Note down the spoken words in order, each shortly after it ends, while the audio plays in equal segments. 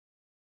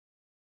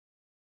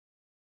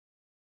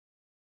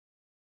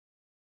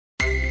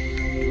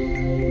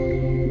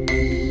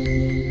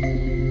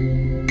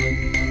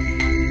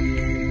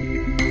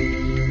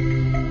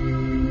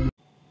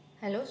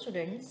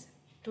students,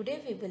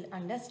 today we will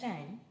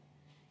understand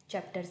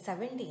chapter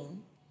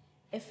 17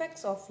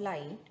 Effects of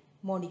Light,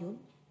 Module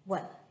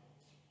 1.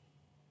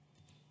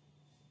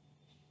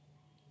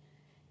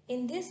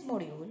 In this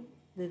module,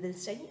 we will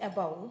study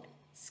about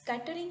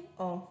scattering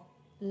of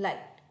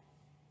light.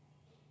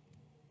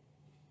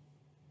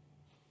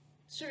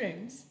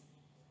 Students,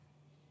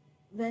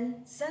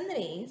 when sun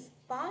rays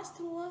pass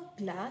through a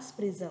glass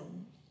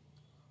prism,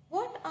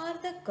 what are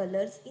the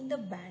colors in the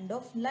band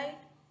of light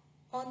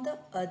on the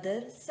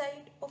other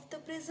side of the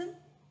prism?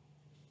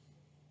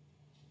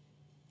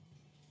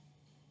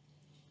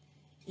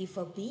 If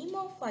a beam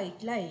of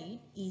white light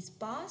is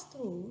passed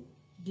through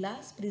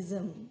glass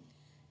prism,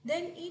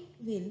 then it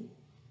will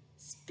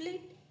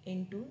split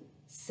into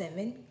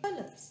 7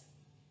 colors.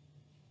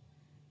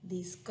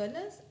 These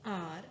colors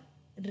are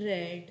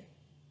red,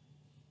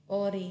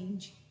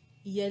 orange,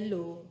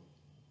 yellow,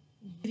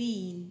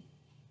 green,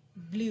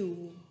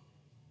 blue,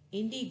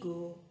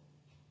 indigo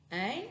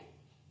and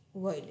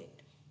violet.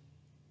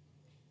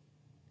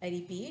 I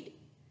repeat,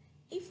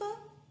 if a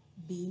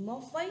beam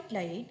of white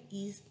light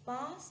is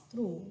passed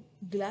through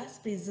glass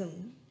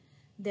prism,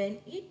 then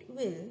it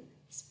will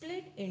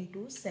split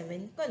into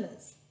 7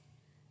 colors.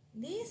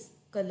 These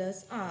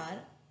colors are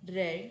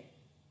red,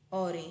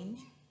 orange,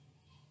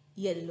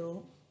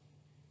 yellow,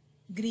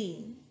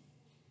 green,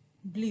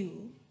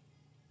 blue,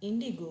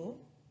 indigo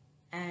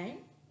and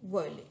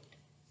violet.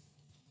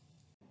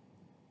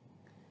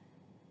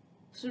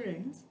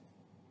 Students,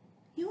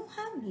 you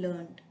have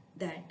learnt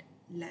that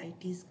light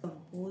is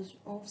composed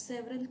of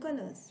several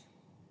colors.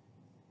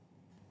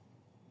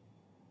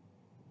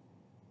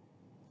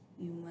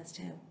 You must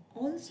have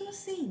also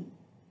seen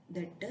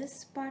the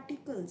dust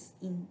particles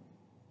in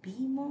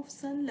beam of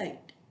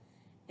sunlight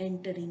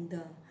entering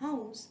the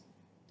house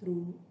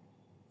through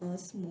a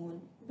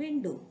small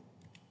window.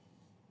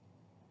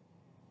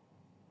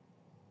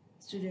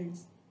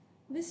 Students,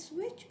 we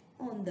switch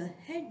on the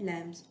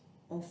headlamps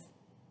of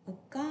a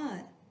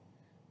car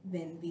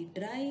when we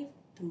drive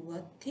through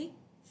a thick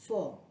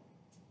fog.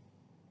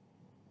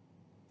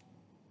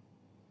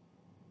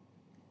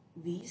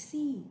 We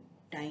see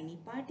tiny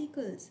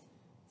particles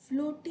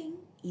floating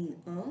in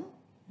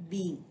a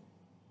beam.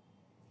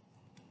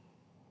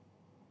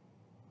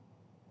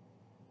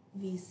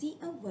 We see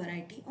a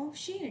variety of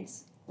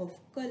shades of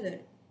color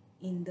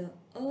in the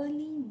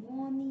early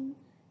morning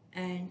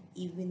and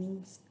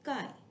evening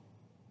sky.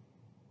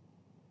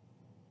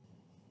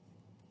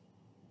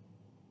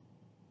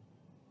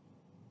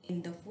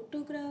 In the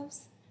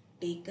photographs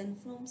taken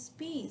from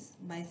space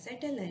by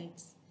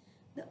satellites,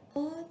 the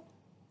Earth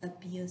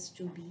appears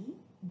to be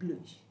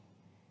bluish.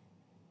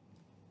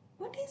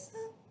 What is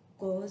the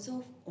cause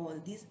of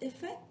all these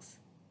effects?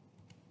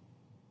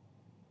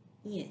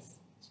 Yes,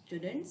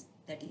 students,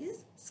 that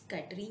is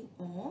scattering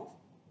of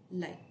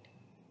light.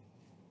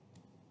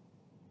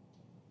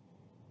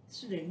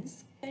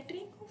 Students,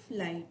 scattering of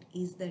light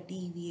is the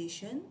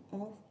deviation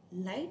of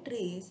light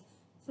rays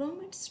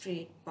from its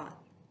straight path.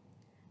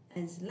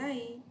 As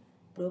light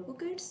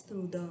propagates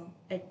through the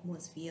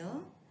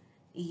atmosphere,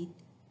 it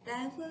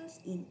travels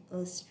in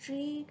a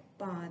straight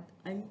path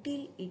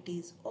until it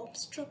is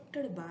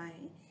obstructed by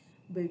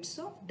bits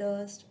of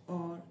dust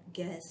or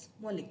gas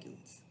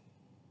molecules.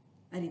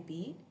 I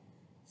repeat,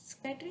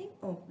 scattering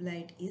of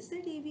light is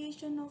the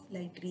deviation of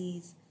light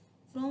rays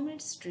from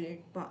its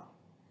straight path.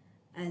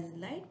 As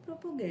light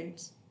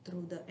propagates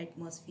through the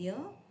atmosphere,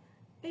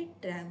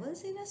 it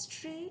travels in a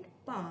straight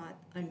path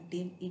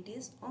until it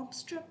is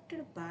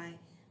obstructed by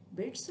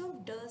bits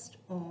of dust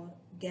or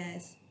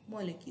gas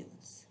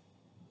molecules.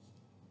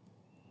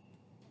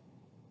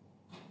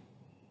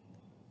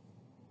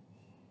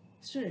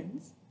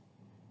 Students,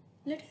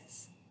 let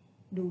us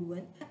do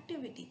one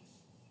activity.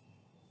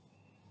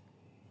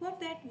 For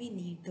that we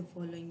need the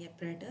following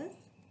apparatus: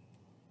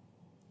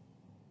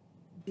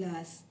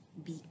 glass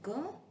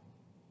beaker,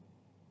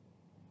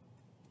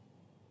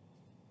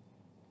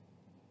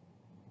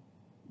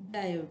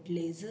 diode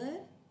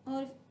laser,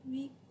 or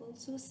we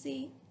also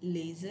say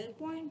laser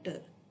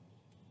pointer,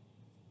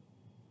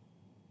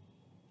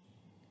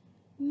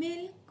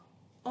 milk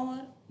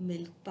or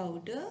milk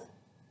powder,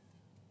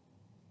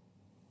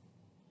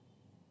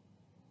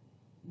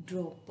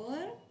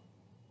 dropper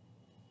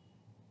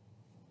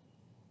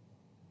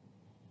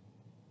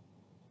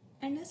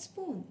and a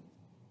spoon.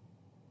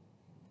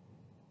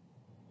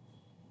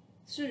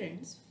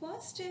 Students,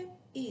 first step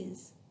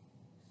is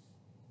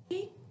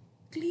take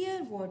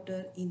clear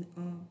water in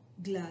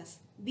a glass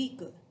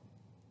beaker.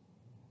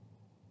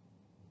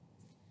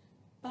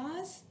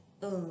 Pass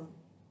a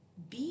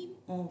beam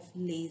of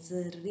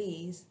laser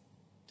rays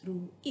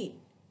through it.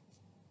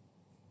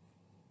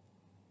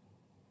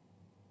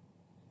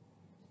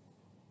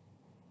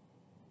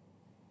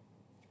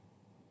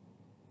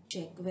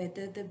 Check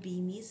whether the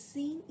beam is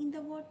seen in the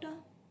water.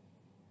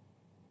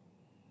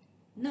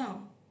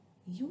 Now,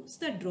 use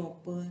the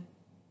dropper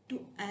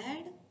to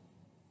add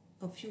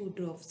a few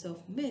drops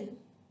of milk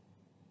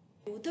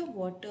to the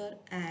water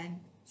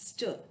and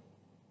stir.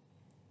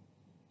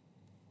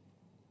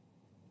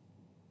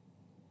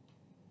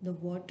 the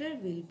water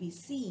will be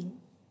seen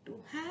to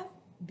have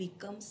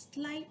become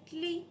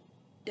slightly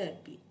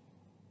turbid.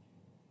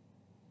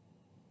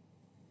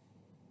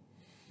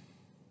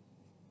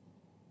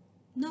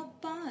 Now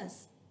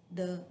pass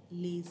the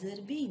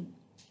laser beam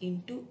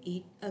into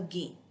it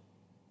again.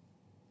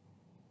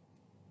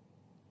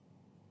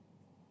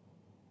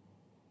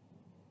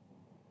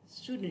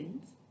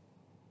 Students,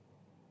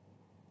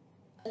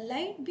 a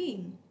light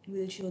beam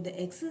will show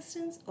the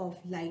existence of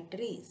light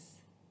rays.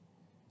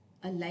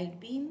 A light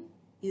beam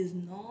is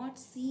not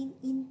seen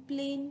in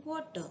plain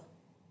water,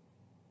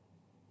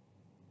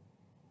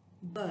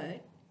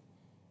 but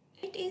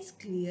it is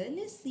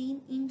clearly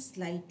seen in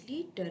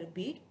slightly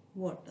turbid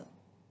water.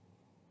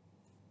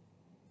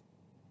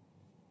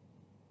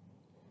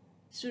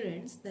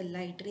 Students, the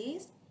light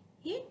rays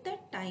hit the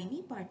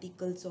tiny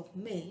particles of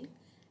milk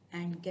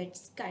and get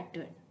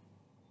scattered.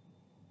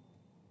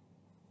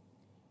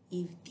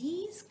 If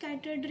these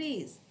scattered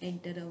rays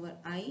enter our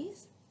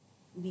eyes,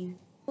 we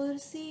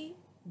perceive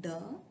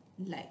the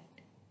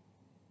light.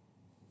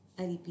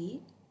 I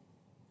repeat,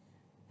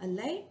 a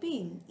light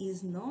beam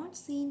is not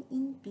seen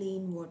in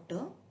plain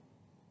water,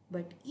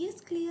 but is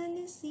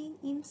clearly seen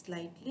in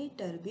slightly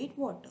turbid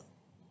water.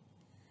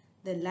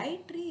 The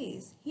light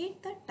rays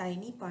hit the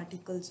tiny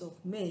particles of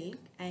milk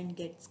and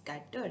get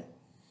scattered.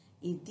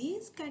 If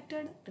these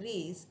scattered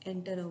rays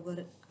enter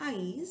our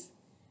eyes,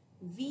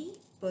 we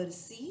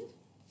perceive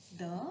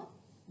the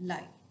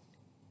light.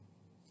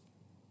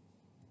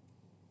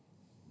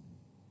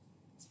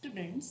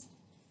 Students,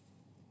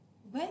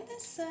 when the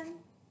sun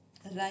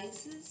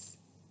rises,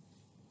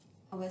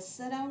 our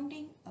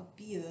surrounding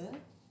appear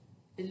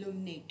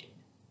illuminated.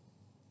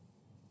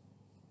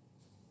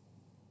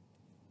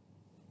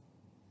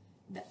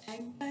 The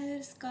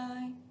entire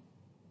sky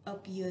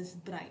appears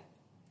bright.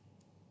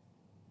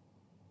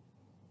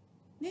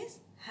 This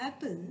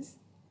happens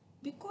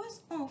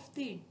because of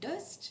the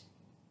dust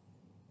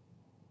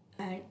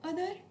and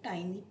other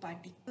tiny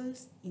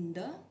particles in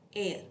the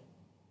air.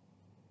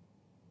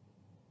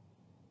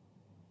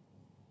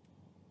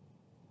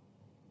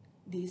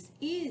 This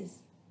is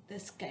the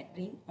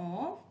scattering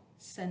of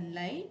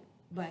sunlight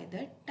by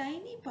the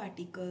tiny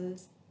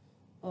particles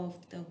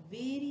of the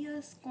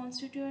various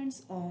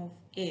constituents of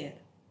air.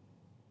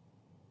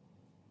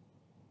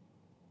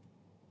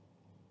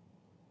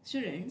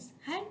 Students,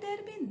 had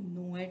there been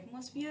no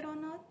atmosphere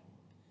on Earth,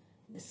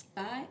 the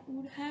sky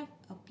would have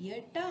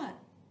appeared dark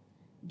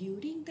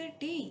during the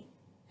day,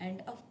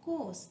 and of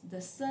course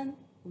the sun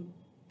would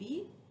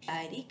be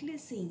directly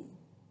seen.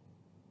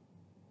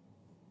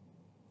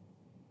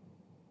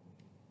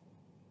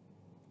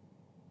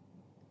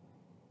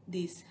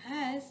 This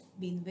has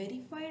been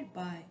verified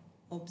by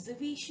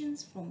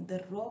observations from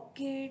the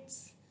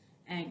rockets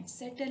and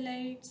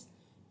satellites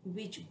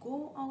which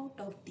go out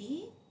of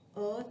the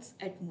Earth's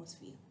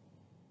atmosphere.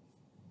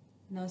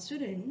 Now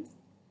students,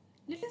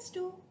 let us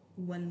do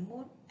one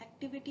more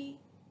activity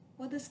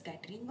for the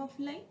scattering of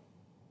light.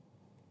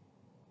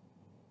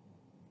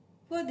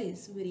 For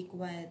this we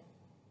require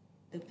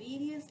the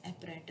various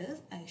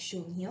apparatus as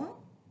shown here.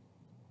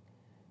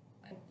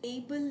 A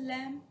table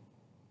lamp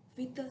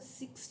with a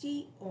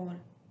 60 or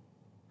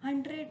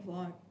 100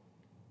 watt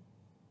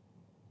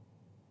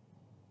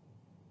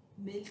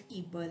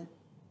milky bulb,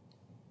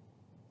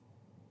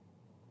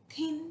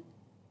 thin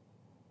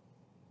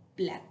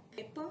black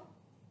paper,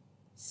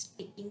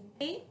 sticking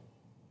tape,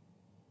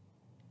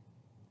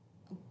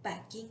 a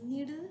packing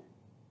needle,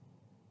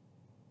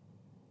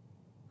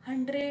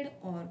 100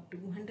 or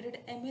 200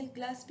 ml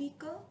glass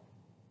beaker,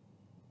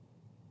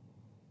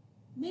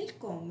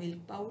 milk or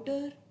milk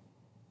powder,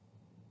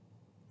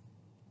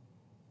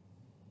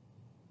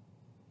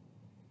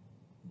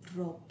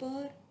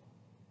 dropper,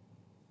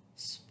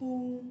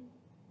 spoon,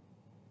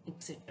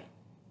 etc.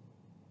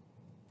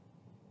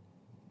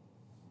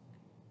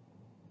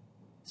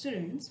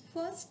 Students,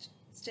 first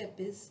step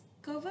is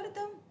cover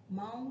the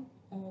mouth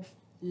of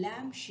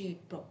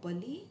lampshade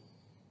properly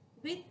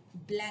with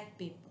black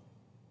paper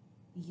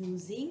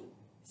using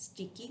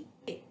sticking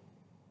tape.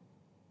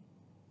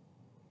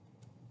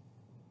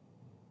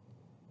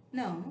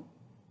 Now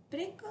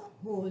break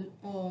a hole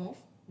of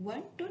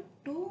 1 to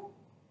 2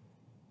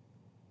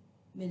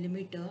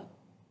 millimeter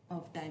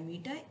of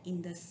diameter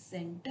in the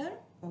center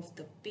of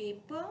the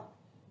paper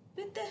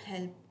with the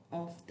help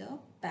of the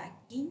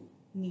packing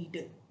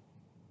needle.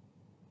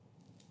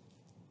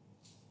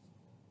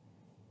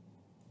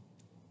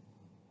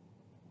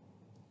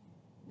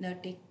 Now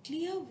take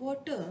clear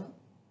water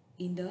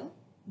in the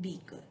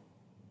beaker.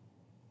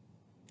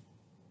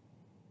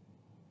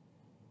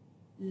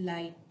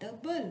 Light the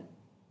bulb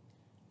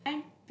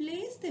and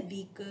place the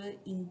beaker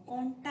in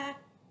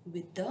contact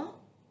with the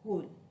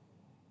hole.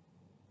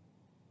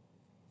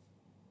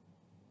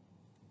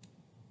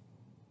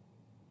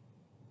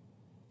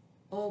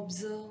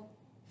 Observe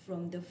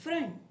from the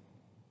front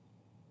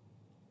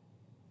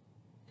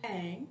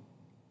and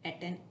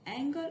at an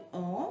angle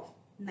of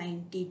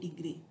 90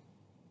 degrees.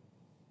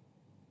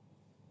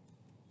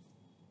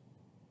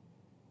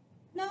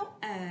 Now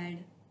add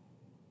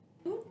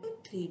 2 to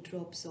 3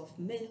 drops of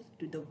milk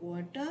to the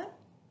water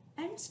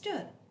and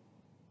stir.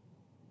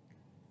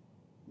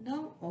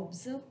 Now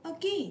observe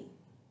again.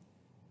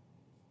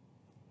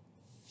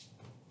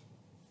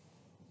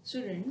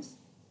 Students,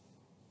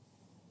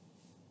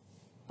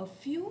 a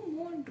few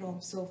more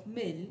drops of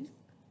milk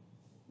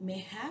may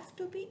have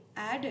to be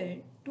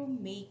added to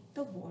make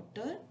the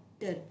water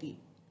turbid.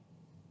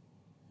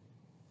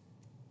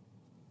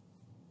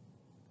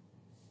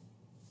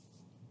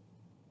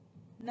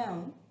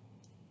 Now,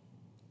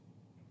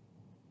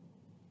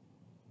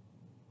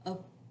 a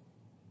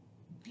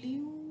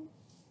blue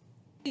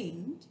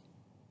tinge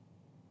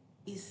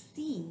is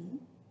seen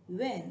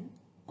when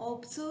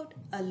observed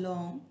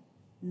along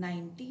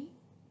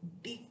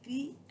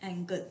 90-degree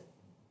angle.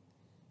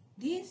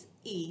 This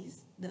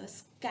is the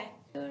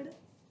scattered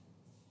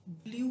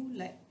blue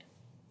light.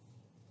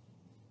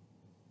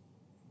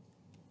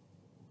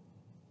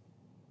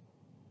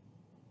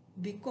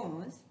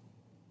 Because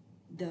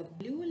the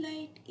blue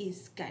light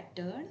is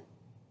scattered,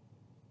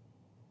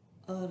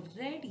 a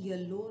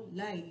red-yellow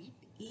light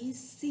is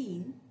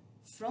seen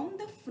from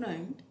the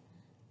front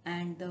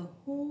and the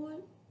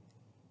whole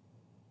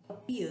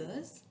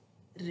appears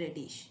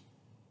reddish.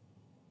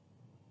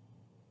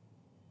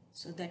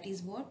 So that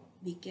is what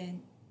we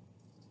can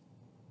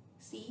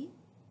see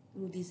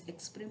through this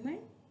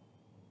experiment,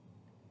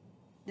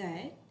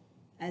 that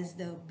as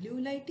the blue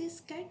light is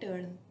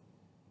scattered,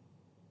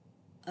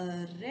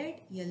 a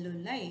red-yellow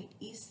light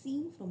is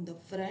seen from the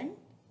front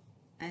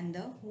and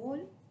the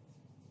whole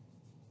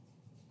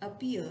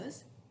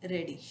appears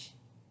reddish.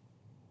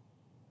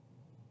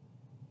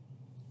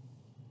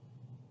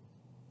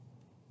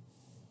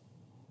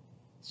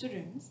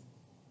 Students,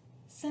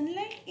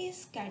 sunlight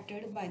is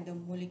scattered by the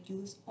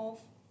molecules of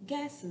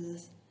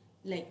gases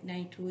like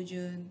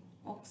nitrogen,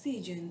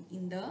 oxygen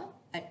in the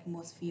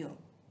atmosphere.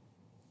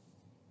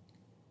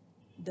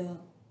 The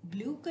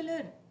blue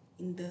color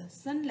in the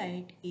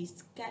sunlight is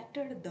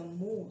scattered the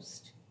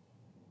most,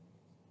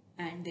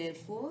 and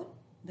therefore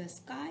the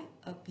sky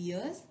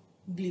appears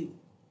blue.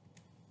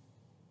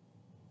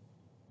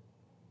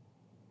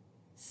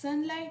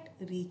 Sunlight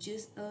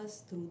reaches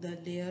us through the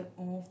layer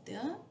of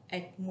the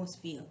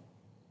atmosphere.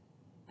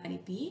 I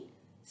repeat,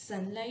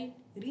 sunlight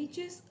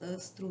reaches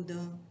us through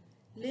the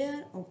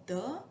layer of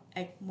the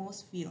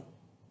atmosphere.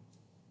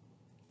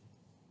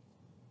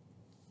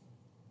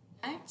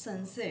 At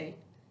sunset,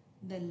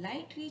 the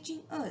light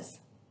reaching us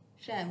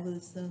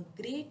travels a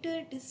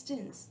greater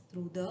distance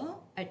through the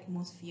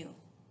atmosphere.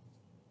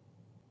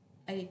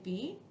 I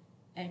repeat,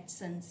 at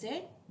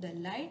sunset, the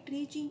light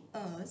reaching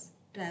us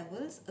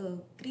travels a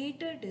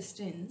greater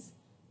distance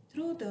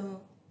through the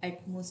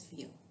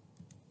atmosphere.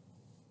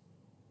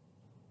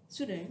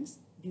 Students,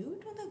 due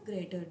to the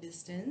greater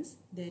distance,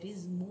 there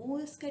is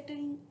more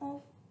scattering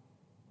of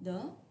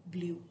the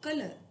blue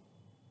color.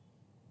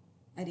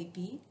 I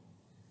repeat,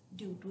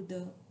 due to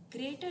the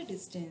greater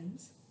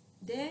distance,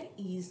 there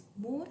is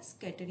more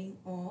scattering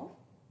of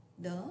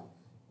the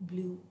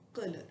blue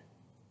color.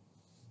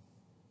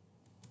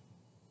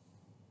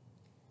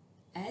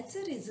 As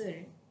a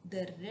result,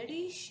 the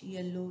reddish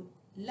yellow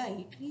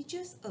light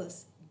reaches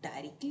us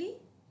directly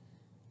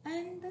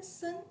and the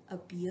sun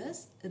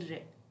appears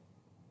red.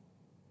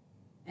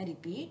 I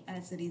repeat,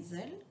 as a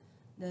result,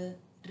 the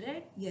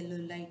red yellow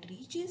light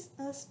reaches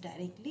us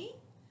directly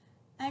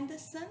and the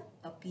sun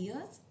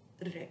appears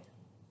red.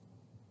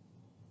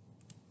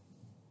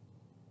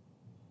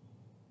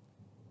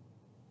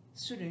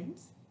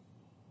 Students,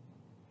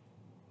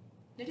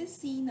 let us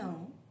see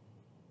now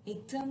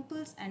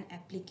examples and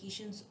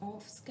applications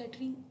of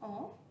scattering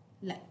of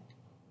light.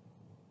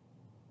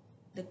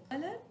 The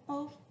color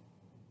of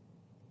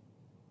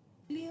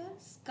clear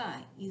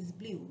sky is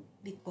blue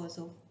because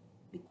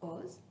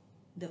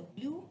the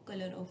blue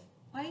color of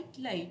white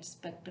light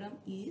spectrum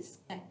is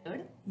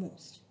scattered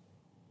most.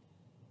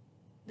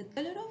 The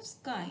color of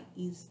sky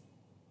is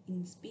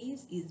in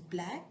space is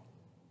black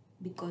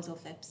because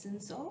of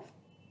absence of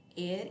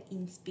air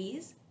in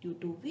space, due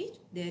to which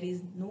there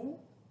is no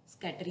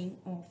scattering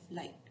of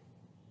light.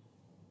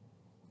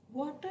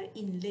 Water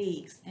in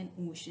lakes and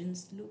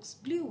oceans looks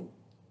blue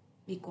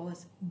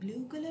because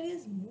blue color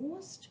is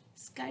most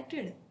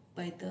scattered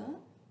by the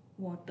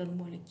water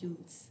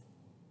molecules.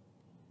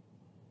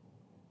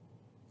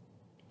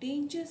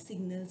 Danger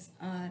signals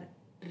are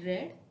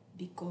red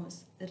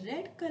because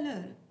red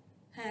color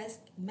has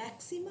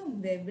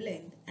maximum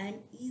wavelength and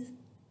is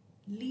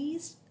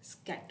least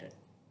scattered.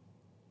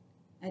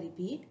 I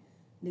repeat,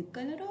 the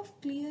color of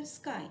clear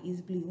sky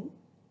is blue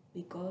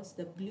because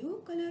the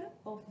blue color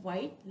of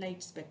white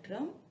light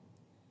spectrum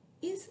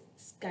is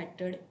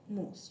scattered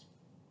most.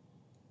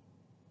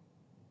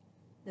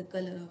 The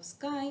color of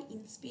sky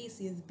in space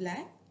is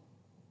black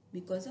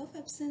because of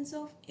absence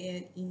of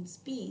air in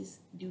space,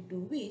 due to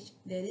which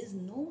there is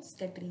no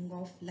scattering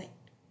of light.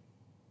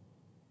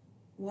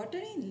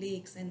 Water in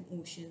lakes and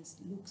oceans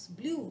looks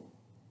blue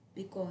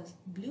because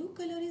blue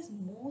color is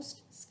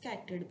most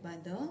scattered by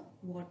the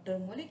water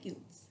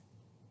molecules.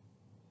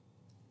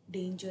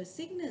 Danger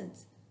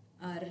signals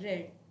are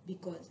red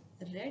because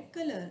red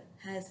color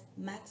has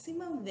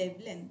maximum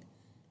wavelength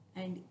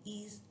and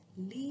is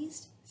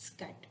least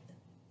scattered.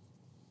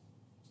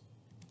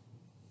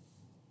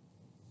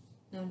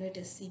 Now let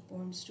us see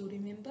points to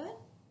remember.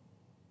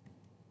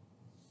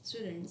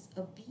 Students,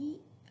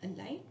 a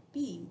light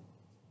beam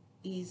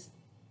is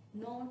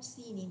not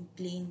seen in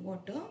plain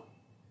water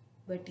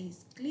but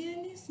is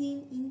clearly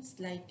seen in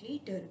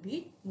slightly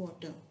turbid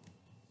water.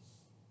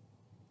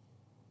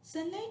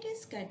 Sunlight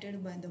is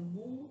scattered by the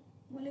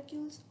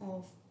molecules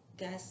of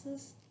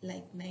gases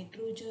like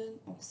nitrogen,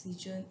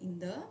 oxygen in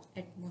the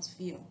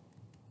atmosphere.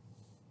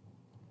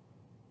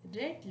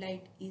 Red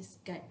light is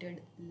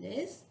scattered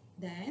less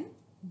than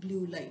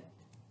blue light.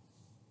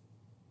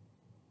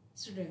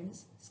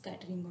 Students,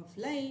 scattering of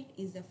light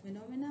is a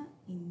phenomena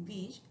in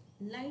which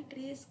light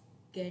rays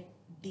get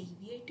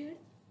deviated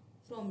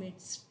from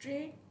its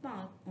straight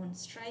path on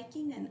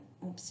striking an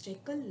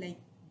obstacle like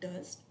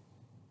dust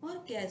or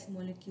gas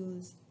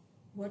molecules,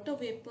 water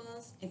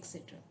vapors,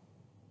 etc.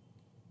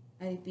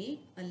 I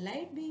repeat, a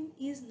light beam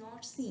is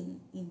not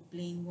seen in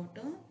plain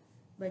water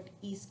but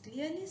is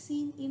clearly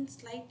seen in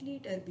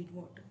slightly turbid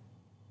water.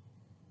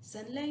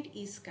 Sunlight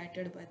is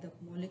scattered by the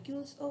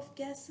molecules of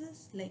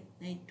gases like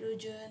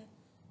nitrogen,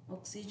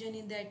 oxygen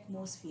in the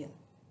atmosphere.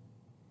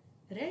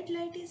 Red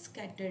light is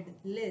scattered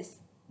less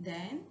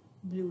than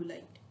blue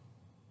light.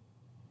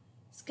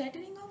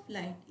 Scattering of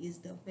light is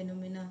the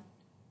phenomena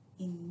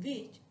in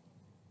which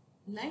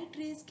light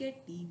rays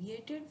get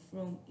deviated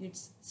from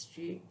its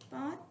straight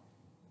path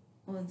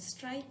on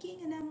striking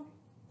an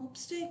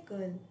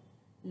obstacle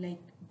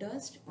like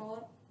dust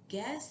or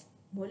gas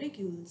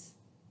molecules,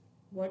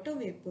 water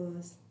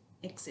vapors,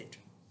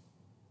 etc.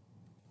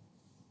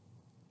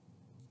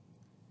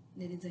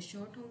 There is a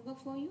short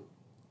homework for you.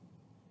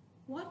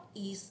 What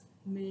is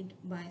meant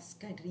by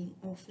scattering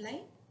of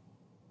light?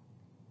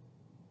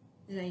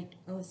 Write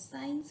a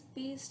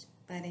science-based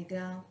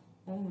paragraph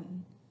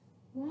on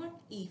what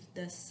if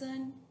the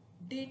sun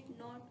did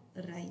not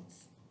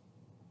rise,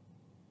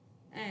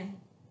 and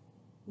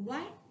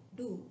why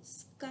do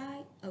sky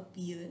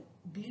appear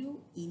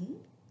blue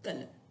in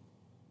color?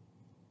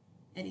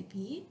 I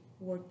repeat,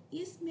 what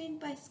is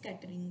meant by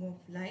scattering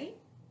of light?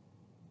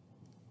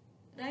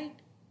 Write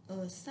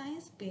a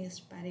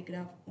science-based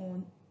paragraph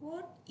on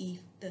what if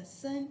the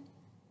sun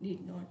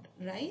did not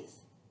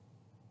rise?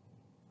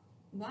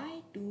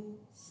 Why do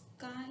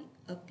sky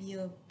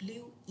appear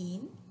blue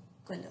in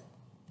color?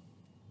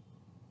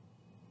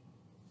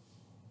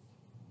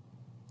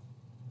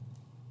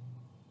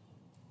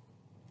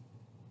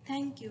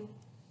 Thank you.